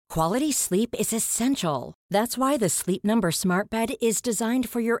Quality sleep is essential. That's why the Sleep Number Smart Bed is designed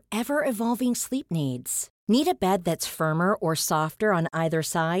for your ever-evolving sleep needs. Need a bed that's firmer or softer on either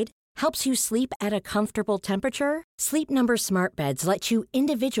side? Helps you sleep at a comfortable temperature? Sleep Number Smart Beds let you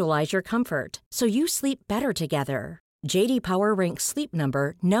individualize your comfort, so you sleep better together. J.D. Power ranks Sleep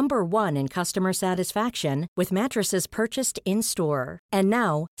Number number 1 in customer satisfaction with mattresses purchased in-store. And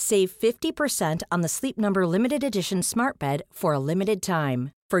now, save 50% on the Sleep Number Limited Edition Smart Bed for a limited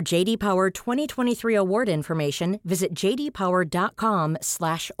time. For J.D. Power 2023 award information, visit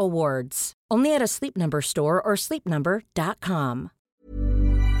jdpower.com/awards. Only at a Sleep Number store or sleepnumber.com.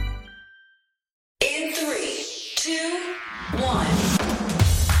 In 3, 2, 1.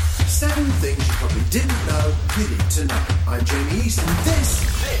 7 things you probably didn't know you need to know. I'm Jamie East, and this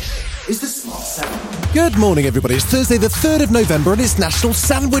is the Smart 7. Good morning, everybody. It's Thursday, the 3rd of November, and it's National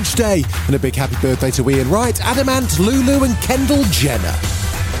Sandwich Day. And a big happy birthday to Ian Wright, Adamant, Lulu, and Kendall Jenner.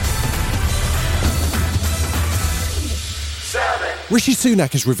 Rishi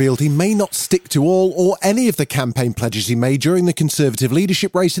Sunak has revealed he may not stick to all or any of the campaign pledges he made during the Conservative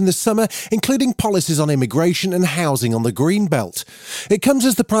leadership race in the summer, including policies on immigration and housing on the Green Belt. It comes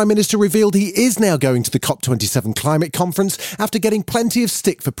as the Prime Minister revealed he is now going to the COP27 climate conference after getting plenty of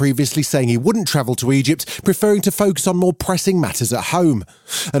stick for previously saying he wouldn't travel to Egypt, preferring to focus on more pressing matters at home.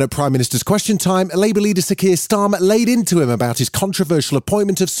 And at Prime Minister's Question Time, Labour leader Sir Keir Starmer laid into him about his controversial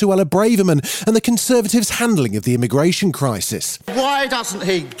appointment of Suella Braverman and the Conservatives' handling of the immigration crisis. Why doesn't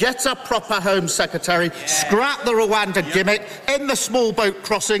he get a proper Home Secretary, scrap the Rwanda gimmick, end the small boat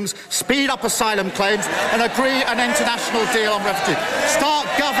crossings, speed up asylum claims and agree an international deal on refugees? Start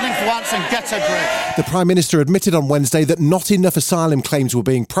governing for once and get a grip. The Prime Minister admitted on Wednesday that not enough asylum claims were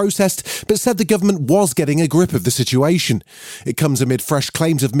being processed, but said the government was getting a grip of the situation. It comes amid fresh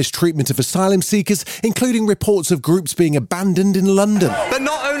claims of mistreatment of asylum seekers, including reports of groups being abandoned in London. But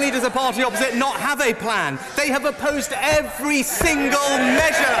not only does the party opposite not have a plan, they have opposed every single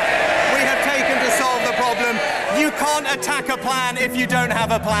measure we have taken to solve the problem. You can't attack a plan if you don't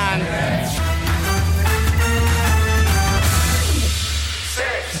have a plan.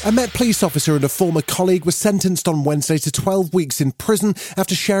 A Met police officer and a former colleague were sentenced on Wednesday to 12 weeks in prison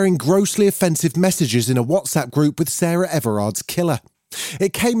after sharing grossly offensive messages in a WhatsApp group with Sarah Everard's killer.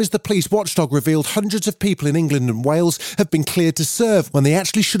 It came as the police watchdog revealed hundreds of people in England and Wales have been cleared to serve when they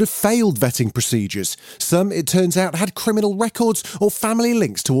actually should have failed vetting procedures. Some, it turns out, had criminal records or family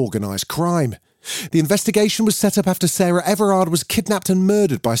links to organised crime. The investigation was set up after Sarah Everard was kidnapped and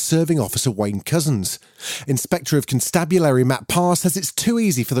murdered by serving officer Wayne Cousins. Inspector of Constabulary Matt Parr says it's too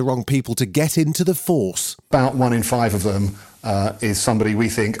easy for the wrong people to get into the force. About 1 in 5 of them is somebody we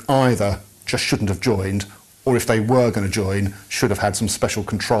think either just shouldn't have joined, or if they were going to join, should have had some special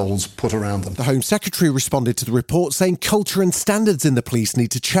controls put around them. The Home Secretary responded to the report saying culture and standards in the police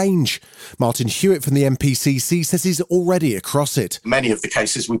need to change. Martin Hewitt from the MPCC says he's already across it. Many of the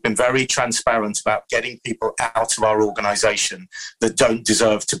cases we've been very transparent about getting people out of our organisation that don't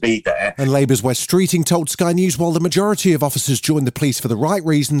deserve to be there. And Labour's Wes Streeting told Sky News while the majority of officers joined the police for the right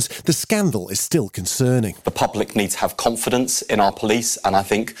reasons, the scandal is still concerning. The public needs to have confidence in our police, and I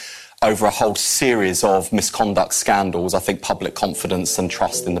think over a whole series of misconduct scandals, I think public confidence and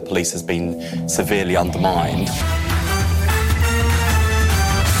trust in the police has been severely undermined.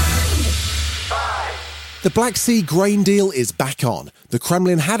 The Black Sea grain deal is back on. The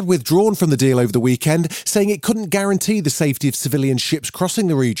Kremlin had withdrawn from the deal over the weekend, saying it couldn't guarantee the safety of civilian ships crossing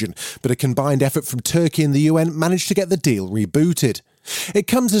the region, but a combined effort from Turkey and the UN managed to get the deal rebooted. It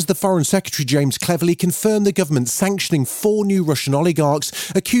comes as the Foreign Secretary James Cleverly confirmed the government sanctioning 4 new Russian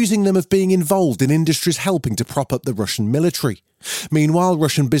oligarchs, accusing them of being involved in industries helping to prop up the Russian military. Meanwhile,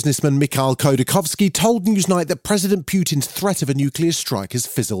 Russian businessman Mikhail Khodorkovsky told Newsnight that President Putin's threat of a nuclear strike has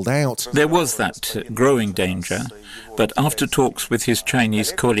fizzled out. There was that growing danger, but after talks with his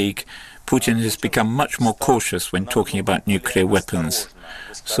Chinese colleague, Putin has become much more cautious when talking about nuclear weapons.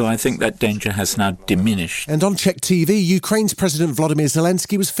 So I think that danger has now diminished. And on Czech TV, Ukraine's President Volodymyr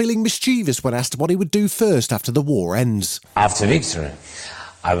Zelensky was feeling mischievous when asked what he would do first after the war ends. After victory,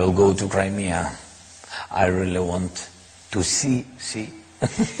 I will go to Crimea. I really want to see. See,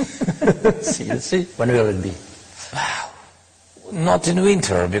 when will it be? Not in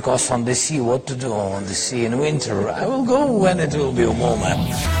winter, because on the sea, what to do on the sea in winter? I will go when it will be warmer.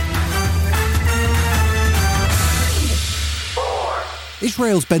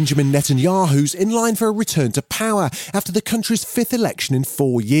 Israel's Benjamin Netanyahu's in line for a return to power after the country's fifth election in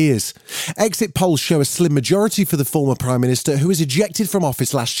 4 years. Exit polls show a slim majority for the former Prime Minister, who was ejected from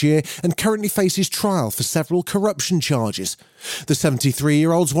office last year and currently faces trial for several corruption charges. The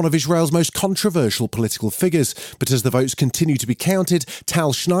 73-year-old's one of Israel's most controversial political figures, but as the votes continue to be counted,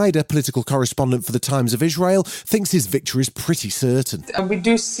 Tal Schneider, political correspondent for the Times of Israel, thinks his victory is pretty certain. We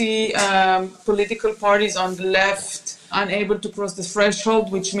do see political parties on the left unable to cross the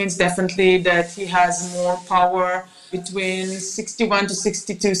threshold, which means definitely that he has more power, between 61 to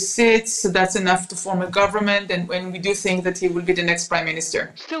 62 seats, so that's enough to form a government, and we do think that he will be the next Prime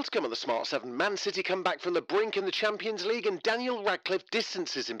Minister. Still to come on the Smart 7, Man City come back from the brink in the Champions League, and Daniel Radcliffe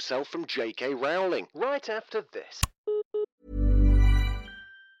distances himself from J.K. Rowling. Right after this.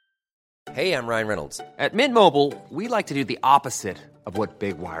 Hey, I'm Ryan Reynolds. At Mint Mobile, we like to do the opposite of what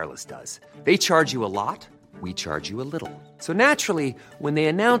Big Wireless does. They charge you a lot. We charge you a little. So naturally, when they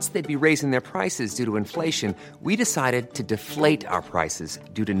announced they'd be raising their prices due to inflation, we decided to deflate our prices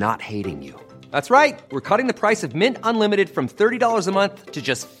due to not hating you. That's right. We're cutting the price of Mint Unlimited from $30 a month to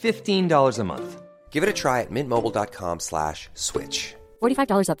just $15 a month. Give it a try at mintmobile.com/switch.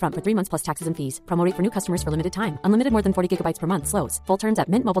 $45 up front for 3 months plus taxes and fees. Promo rate for new customers for limited time. Unlimited more than 40 gigabytes per month. Slows full terms at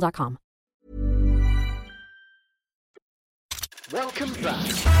mintmobile.com. Welcome back.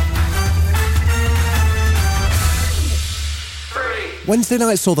 Wednesday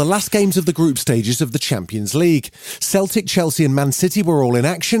night saw the last games of the group stages of the Champions League. Celtic, Chelsea and Man City were all in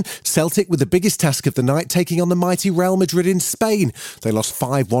action, Celtic with the biggest task of the night taking on the mighty Real Madrid in Spain. They lost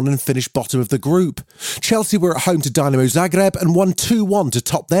 5-1 and finished bottom of the group. Chelsea were at home to Dinamo Zagreb and won 2-1 to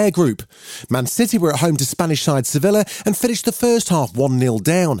top their group. Man City were at home to Spanish side Sevilla and finished the first half 1-0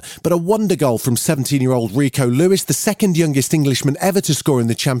 down, but a wonder goal from 17-year-old Rico Lewis, the second youngest Englishman ever to score in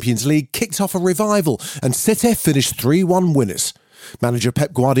the Champions League, kicked off a revival and City finished 3-1 winners. Manager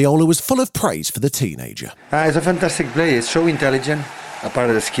Pep Guardiola was full of praise for the teenager. He's a fantastic player. He's so intelligent. Apart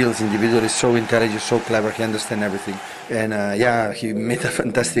of the skills, individual is so intelligent, so clever. He understands everything. And he made a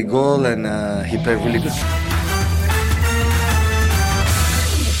fantastic goal and he played really good.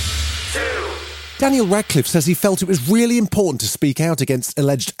 Daniel Radcliffe says he felt it was really important to speak out against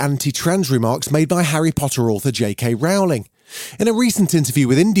alleged anti-trans remarks made by Harry Potter author J.K. Rowling. In a recent interview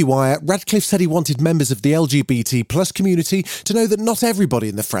with IndieWire, Radcliffe said he wanted members of the LGBT plus community to know that not everybody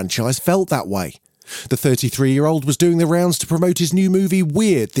in the franchise felt that way. The 33-year-old was doing the rounds to promote his new movie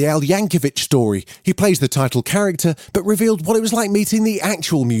Weird, the Al Yankovic story. He plays the title character, but revealed what it was like meeting the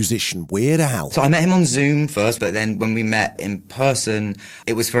actual musician, Weird Al. So I met him on Zoom first, but then when we met in person,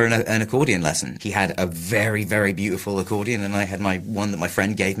 it was for an accordion lesson. He had a very, very beautiful accordion, and I had my one that my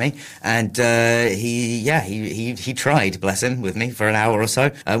friend gave me. And he tried, bless him, with me for an hour or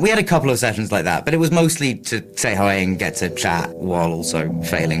so. We had a couple of sessions like that, but it was mostly to say hi and get to chat while also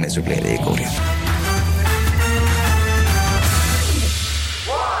failing miserably at the accordion.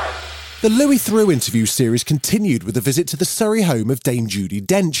 The Louis Theroux interview series continued with a visit to the Surrey home of Dame Judi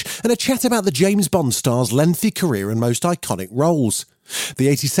Dench and a chat about the James Bond star's lengthy career and most iconic roles. The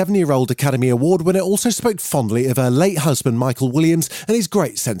 87-year-old Academy Award winner also spoke fondly of her late husband Michael Williams and his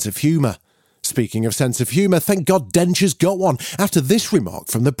great sense of humour. Speaking of sense of humour, thank God Dench has got one after this remark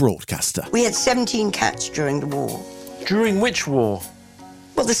from the broadcaster. We had 17 cats during the war. During which war?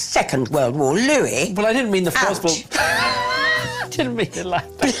 Well, the Second World War. Louis... Well, I didn't mean the First World... I didn't mean it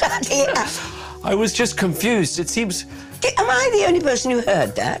like that. I was just confused. It seems... Am I the only person who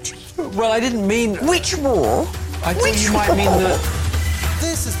heard that? Well, I didn't mean... Which war? I thought you might mean the...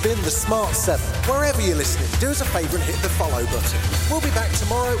 This has been The Smart 7. Wherever you're listening, do us a favour and hit the follow button. We'll be back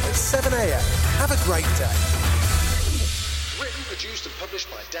tomorrow at 7 a.m. Have a great day. Written, produced and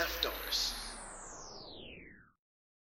published by Daft Doris.